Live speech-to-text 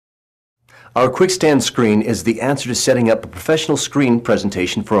Our QuickStand screen is the answer to setting up a professional screen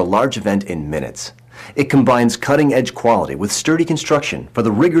presentation for a large event in minutes. It combines cutting-edge quality with sturdy construction for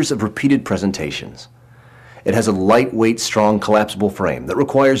the rigors of repeated presentations. It has a lightweight, strong, collapsible frame that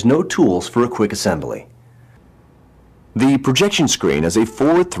requires no tools for a quick assembly. The projection screen is a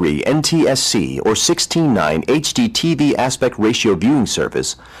 4:3 NTSC or 16:9 HD TV aspect ratio viewing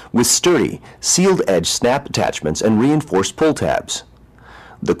surface with sturdy, sealed-edge snap attachments and reinforced pull tabs.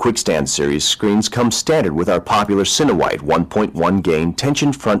 The QuickStand series screens come standard with our popular Cinewhite 1.1 gain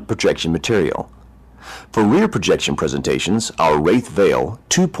tension front projection material. For rear projection presentations, our Wraith Veil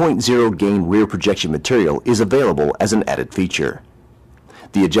 2.0 gain rear projection material is available as an added feature.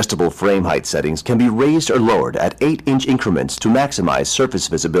 The adjustable frame height settings can be raised or lowered at 8-inch increments to maximize surface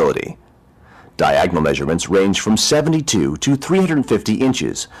visibility. Diagonal measurements range from 72 to 350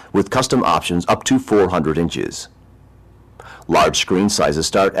 inches, with custom options up to 400 inches. Large screen sizes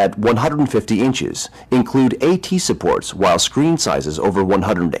start at 150 inches, include AT supports, while screen sizes over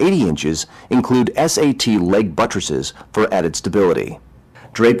 180 inches include SAT leg buttresses for added stability.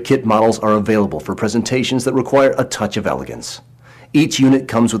 Drape kit models are available for presentations that require a touch of elegance. Each unit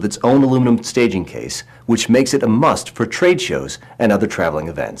comes with its own aluminum staging case, which makes it a must for trade shows and other traveling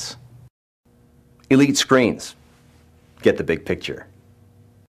events. Elite Screens. Get the big picture.